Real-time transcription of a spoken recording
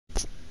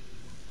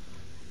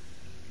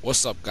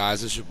What's up,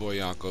 guys? It's your boy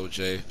Yonko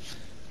J.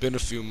 Been a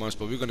few months,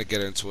 but we're gonna get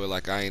into it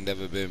like I ain't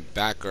never been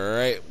back,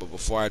 alright? But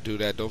before I do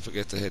that, don't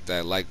forget to hit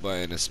that like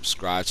button and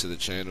subscribe to the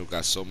channel. We've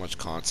got so much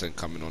content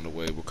coming on the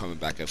way. We're coming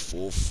back at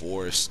full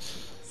force.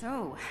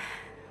 So,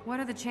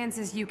 what are the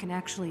chances you can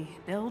actually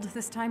build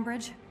this time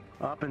bridge?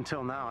 Up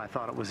until now, I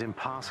thought it was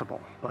impossible,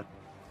 but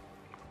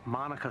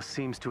Monica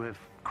seems to have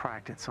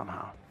cracked it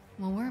somehow.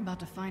 Well, we're about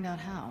to find out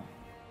how.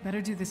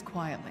 Better do this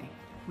quietly.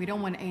 We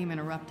don't want AIM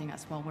interrupting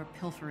us while we're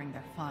pilfering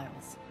their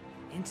files.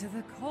 Into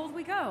the cold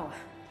we go.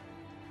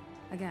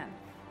 Again.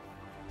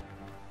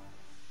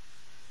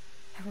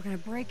 If we're gonna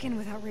break in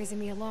without raising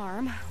the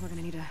alarm, we're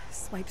gonna need to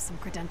swipe some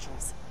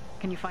credentials.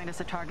 Can you find us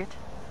a target?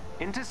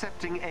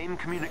 Intercepting AIM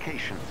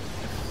communication.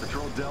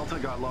 Patrol Delta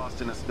got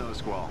lost in a snow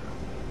squall.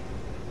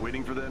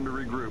 Waiting for them to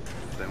regroup,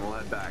 then we'll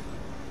head back.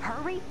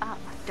 Hurry up.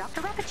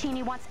 Dr.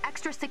 Rappaccini wants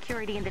extra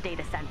security in the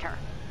data center.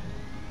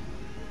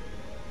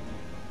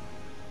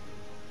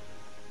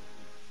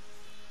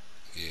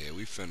 Yeah,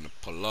 we finna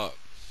pull up.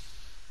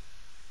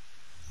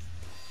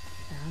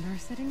 Found our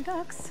sitting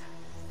ducks.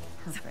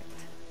 Perfect.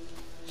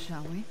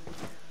 Shall we?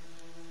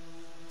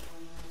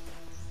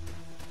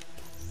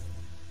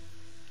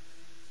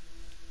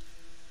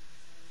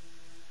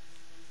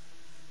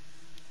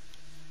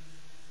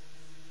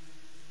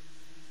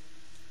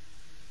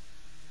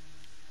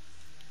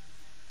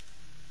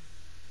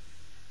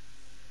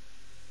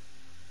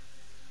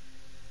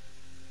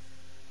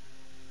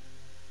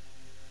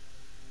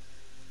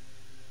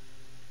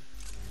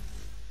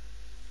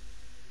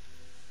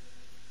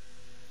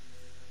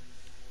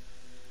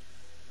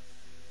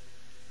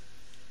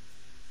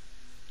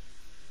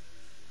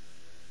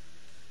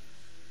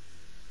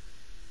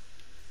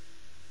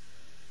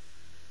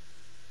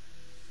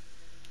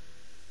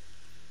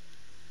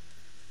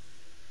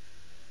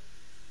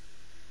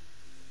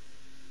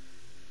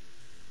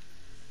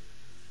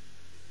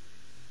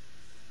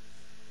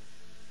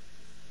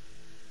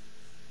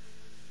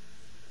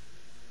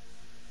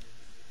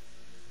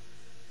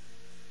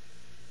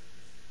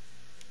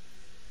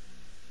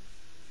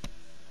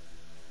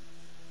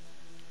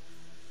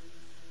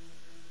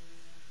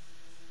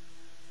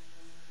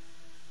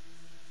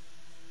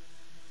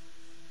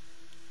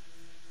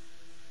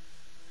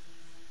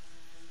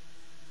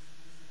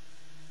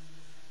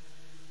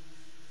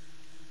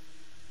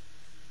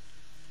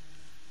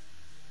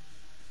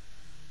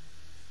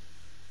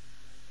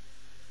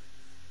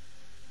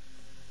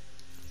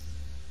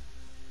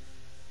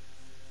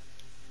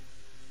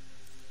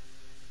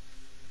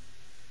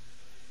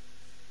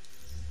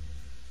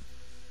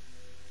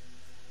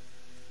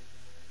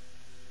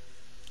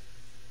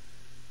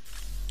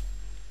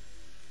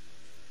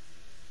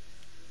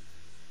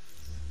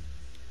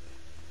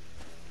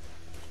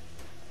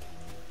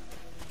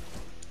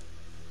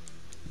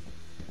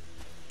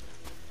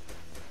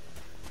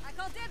 I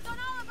call dibs on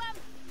all of them!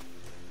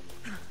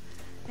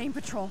 AIM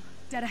patrol,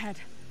 dead ahead.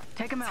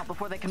 Take them out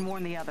before they can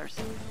warn the others.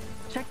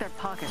 Check their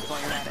pockets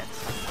while you're at it.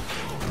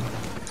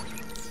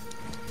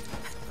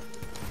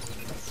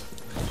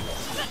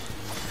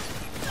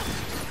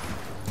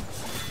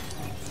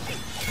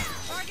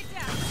 Target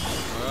down.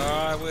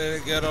 Alright, way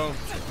to get him.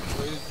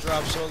 Before he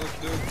drops all the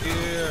good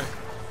gear.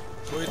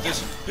 Before he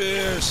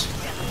disappears.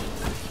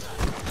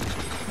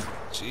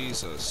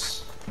 Jesus.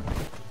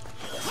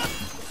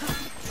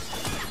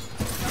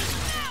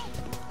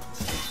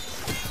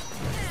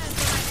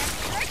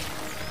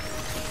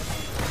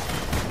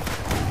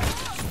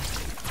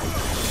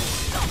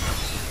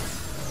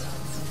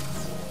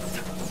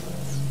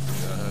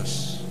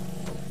 Yes.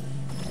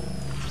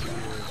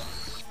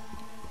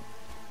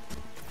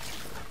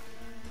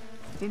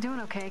 You doing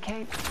okay,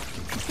 Kate?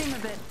 You seem a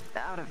bit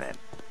out of it.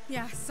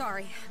 Yeah,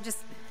 sorry. I'm just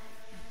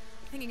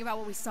thinking about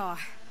what we saw.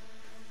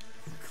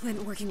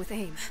 Clint working with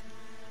AIM.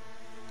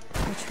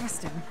 I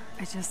trust him.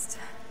 I just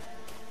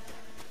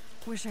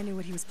wish I knew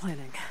what he was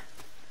planning.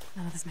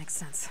 None of this makes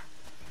sense.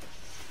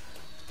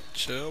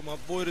 Chill, my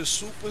boy the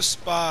super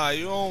spy.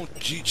 You don't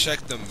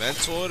G-check the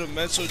mentor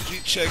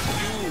G-check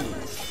you.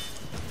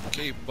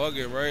 Okay,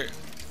 bugging, right?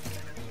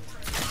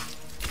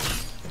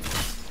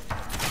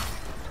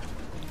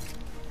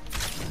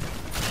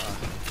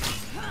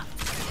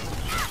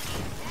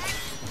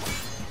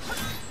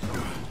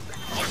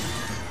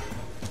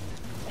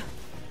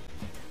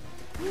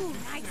 Ooh,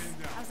 nice.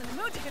 I was in the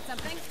mood to get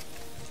something.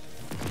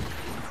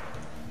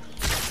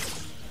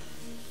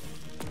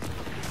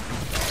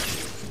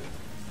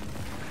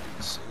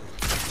 Let's see.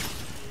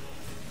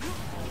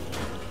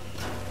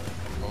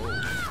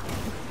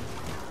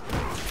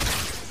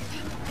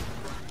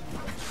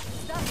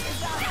 Stuff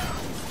is out.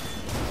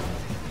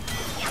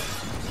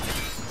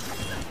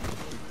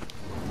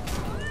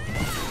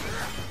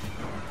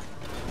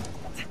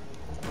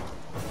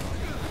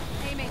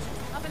 AIM agent,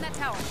 up in that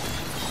tower.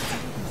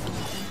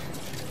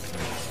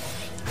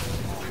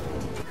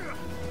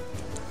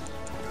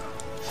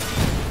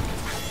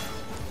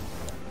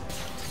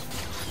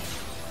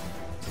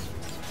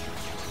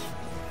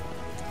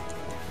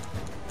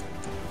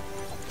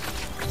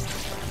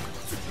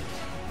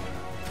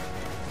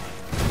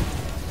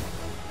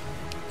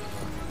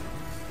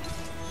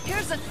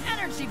 an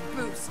energy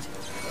boost!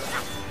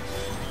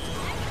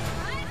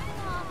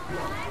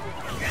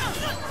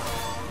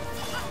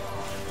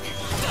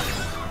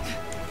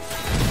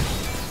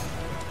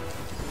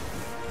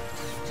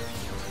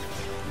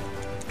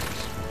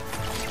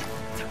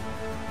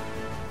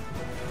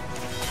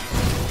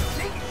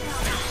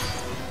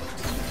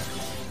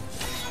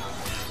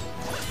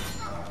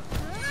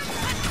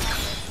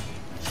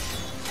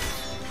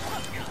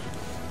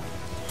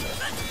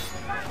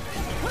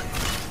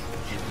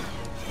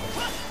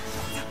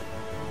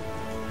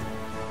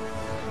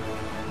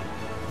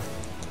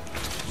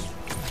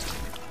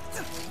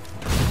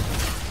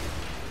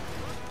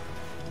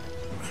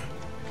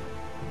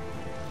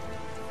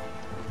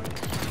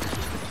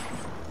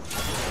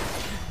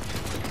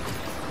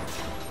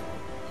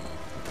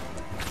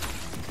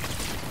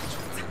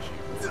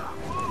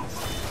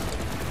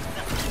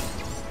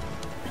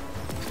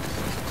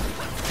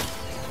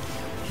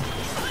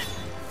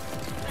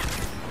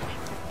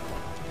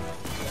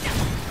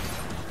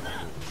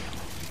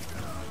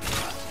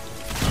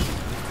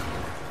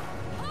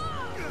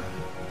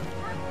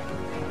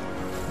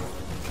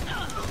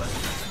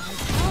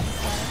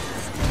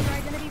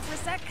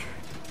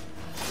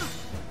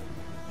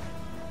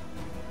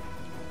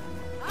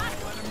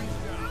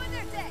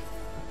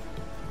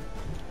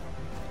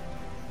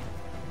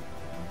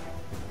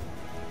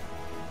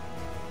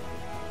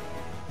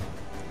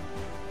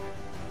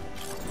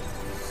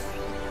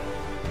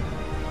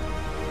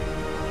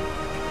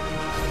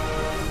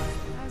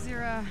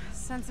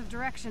 Sense of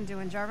direction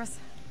doing, Jarvis?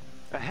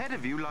 Ahead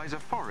of you lies a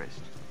forest.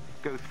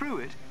 Go through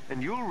it,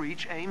 and you'll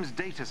reach AIM's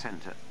data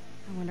center.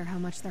 I wonder how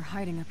much they're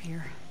hiding up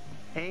here.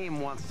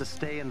 AIM wants to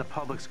stay in the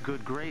public's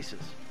good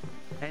graces.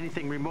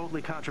 Anything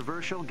remotely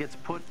controversial gets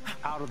put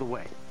out of the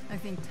way. I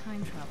think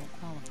time travel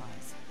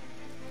qualifies.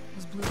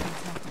 Those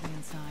blueprints have to be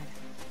inside.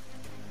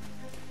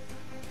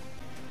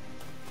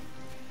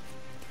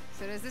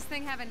 So does this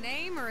thing have a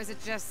name, or is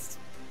it just...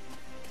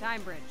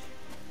 Time Bridge?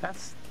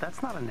 That's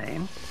not a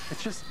name.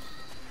 It's just...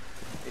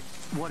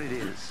 what it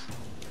is.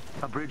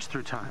 A bridge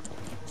through time.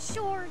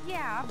 Sure,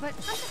 yeah, but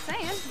I'm just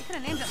saying, you could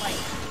have named it like...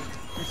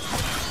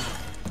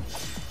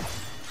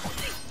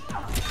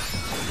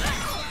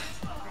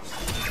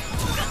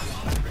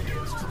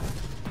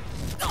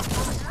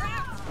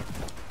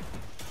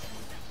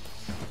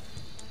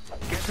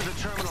 Get to the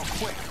terminal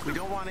quick. We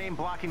don't want AIM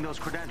blocking those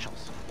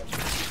credentials. Yeah,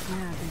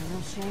 it'd be a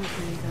real shame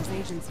if any of those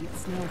agents eat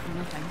snow for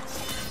nothing.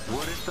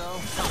 Would it, though?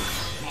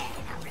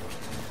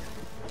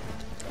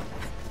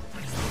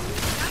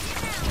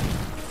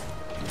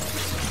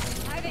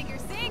 I think you're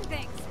seeing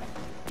things.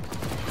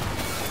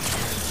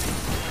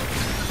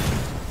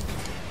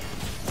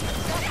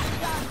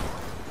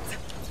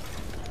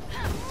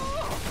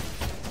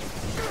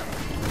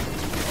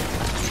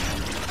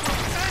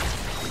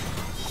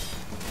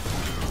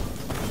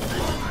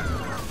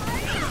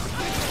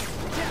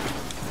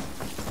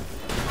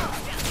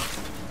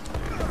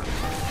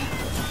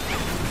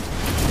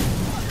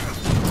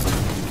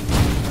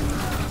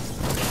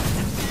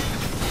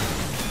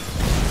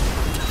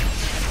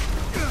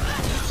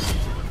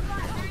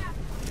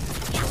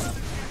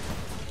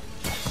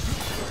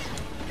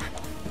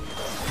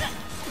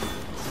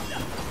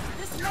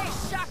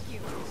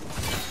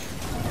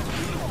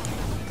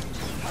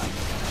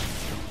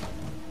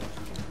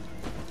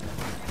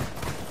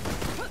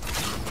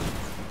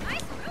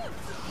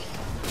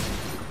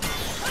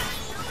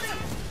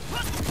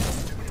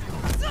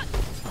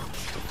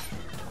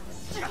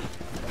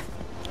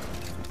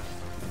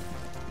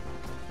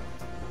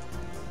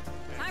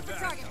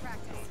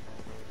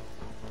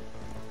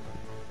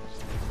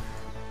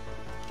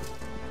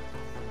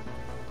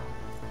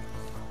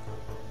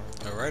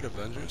 Alright,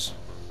 Avengers.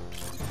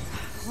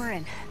 We're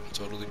in.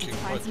 Totally Let's kicked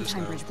find butt some just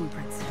time now. bridge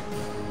blueprints.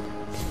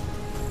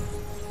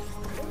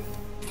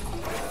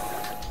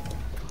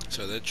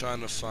 So they're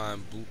trying to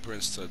find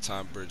blueprints to a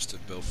time bridge to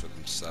build for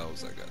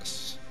themselves, I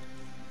guess.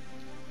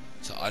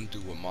 To undo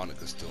what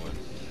Monica's doing.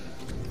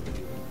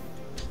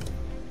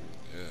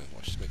 Yeah,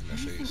 why she's making that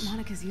What do you face. think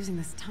Monica's using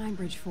this time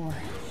bridge for?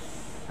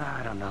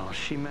 I don't know.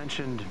 She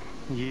mentioned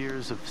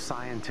years of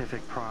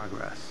scientific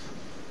progress.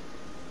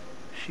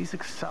 She's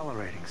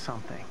accelerating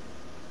something.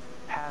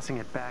 Passing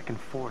it back and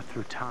forth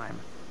through time.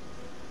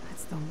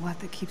 That's the what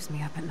that keeps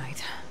me up at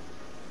night.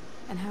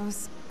 And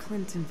how's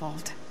Clint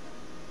involved?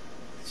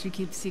 She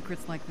keeps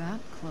secrets like that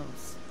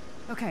close.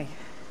 Okay,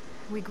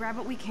 we grab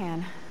what we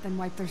can, then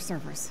wipe their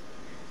servers.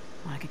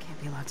 Monica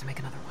can't be allowed to make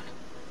another one.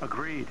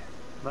 Agreed.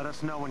 Let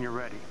us know when you're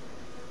ready.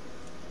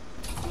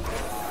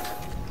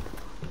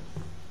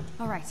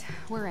 All right,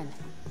 we're in.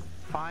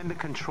 Find the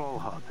control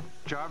hub.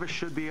 Jarvis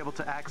should be able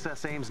to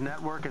access AIM's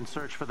network and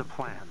search for the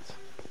plans.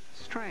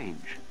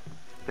 Strange.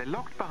 They're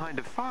locked behind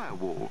a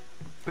firewall,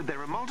 but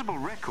there are multiple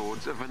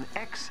records of an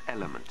X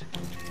element.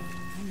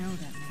 I know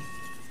that name.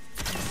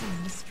 It's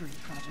some mystery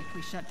project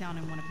we shut down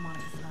in one of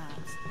Monica's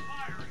labs.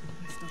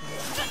 We still don't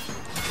know.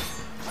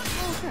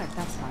 Oh, good,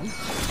 that's fun.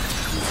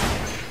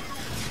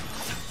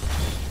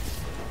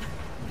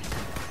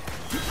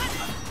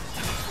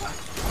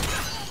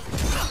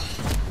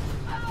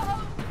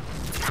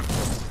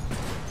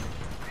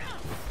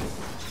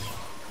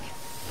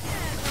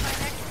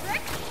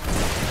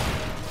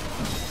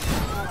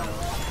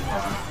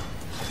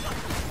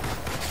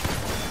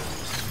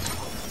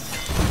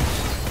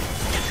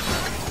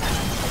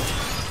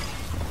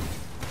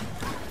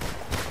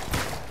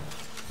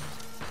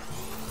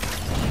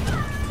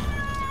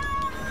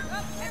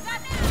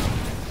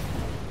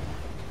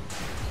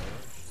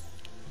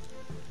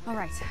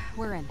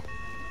 we're in.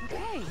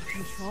 Okay,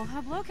 control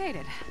hub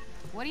located.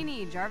 What do you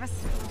need, Jarvis?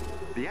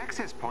 The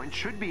access point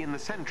should be in the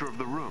center of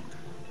the room.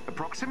 A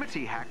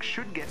proximity hack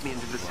should get me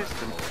into the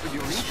system, but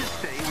you'll need to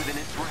stay within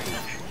its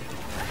range.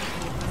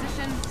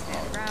 Position,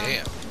 stand ground.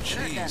 Damn, Get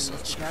her done, Jesus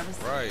Mr. Jarvis.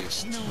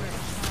 Christ.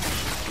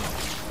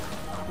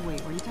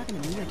 Wait, were you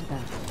talking to me or to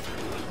them?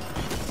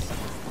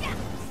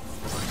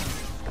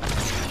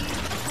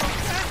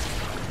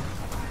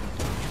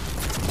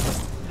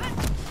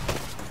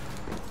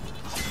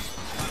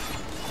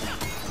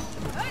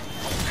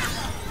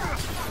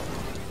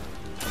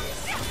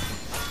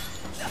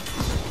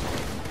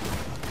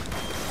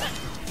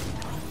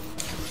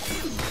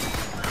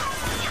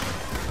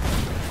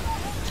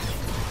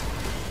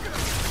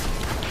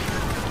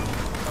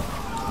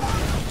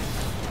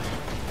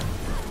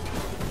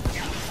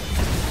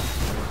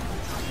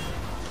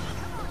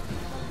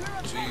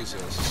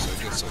 Jesus, it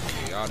gets so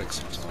chaotic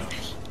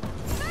sometimes.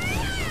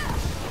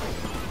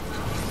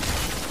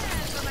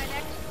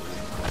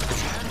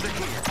 Hands are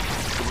here.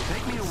 It will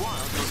take me a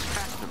while to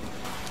extract them.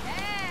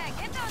 Yeah,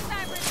 get those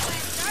cybers away,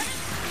 Jarvis.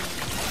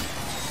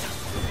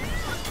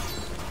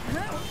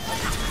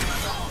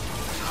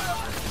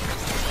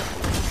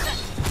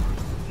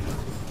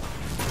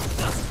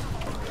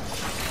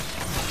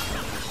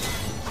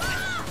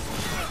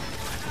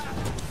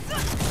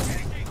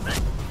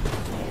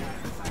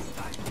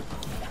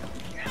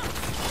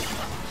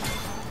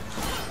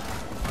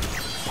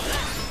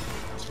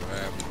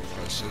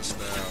 Just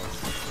now.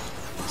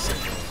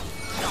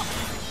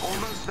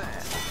 Almost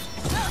there.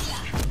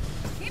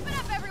 Keep it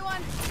up,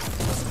 everyone.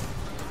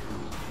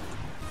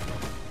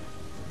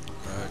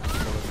 Alright,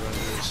 come on,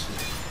 Avengers.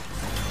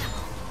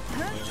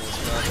 Avengers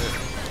got it.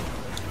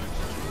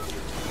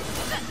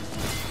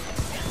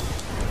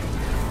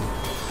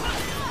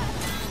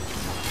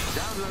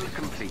 Download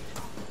complete.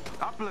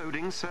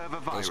 Uploading server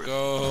virus. Let's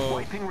go.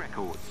 Wiping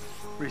records.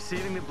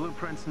 Receiving the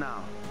blueprints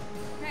now.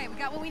 Okay, we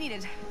got what we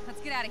needed.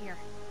 Let's get out of here.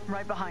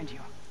 Right behind you.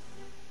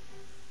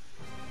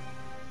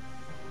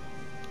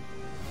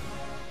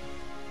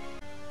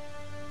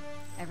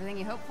 Everything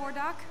you hoped for,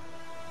 Doc?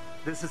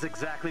 This is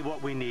exactly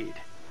what we need.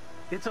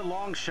 It's a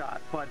long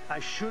shot, but I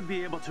should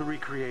be able to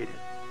recreate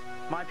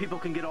it. My people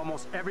can get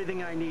almost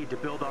everything I need to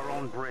build our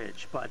own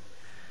bridge, but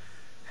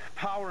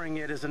powering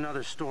it is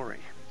another story.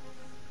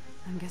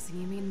 I'm guessing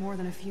you mean more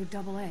than a few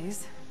double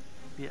A's.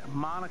 Yeah,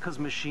 Monica's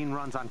machine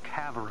runs on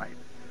Cavorite.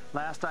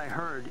 Last I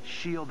heard,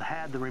 S.H.I.E.L.D.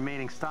 had the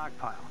remaining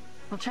stockpile.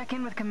 We'll check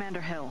in with Commander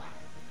Hill.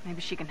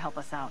 Maybe she can help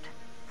us out.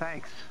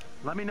 Thanks.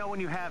 Let me know when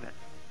you have it.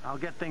 I'll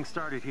get things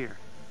started here.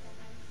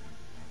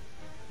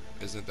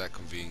 Isn't that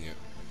convenient?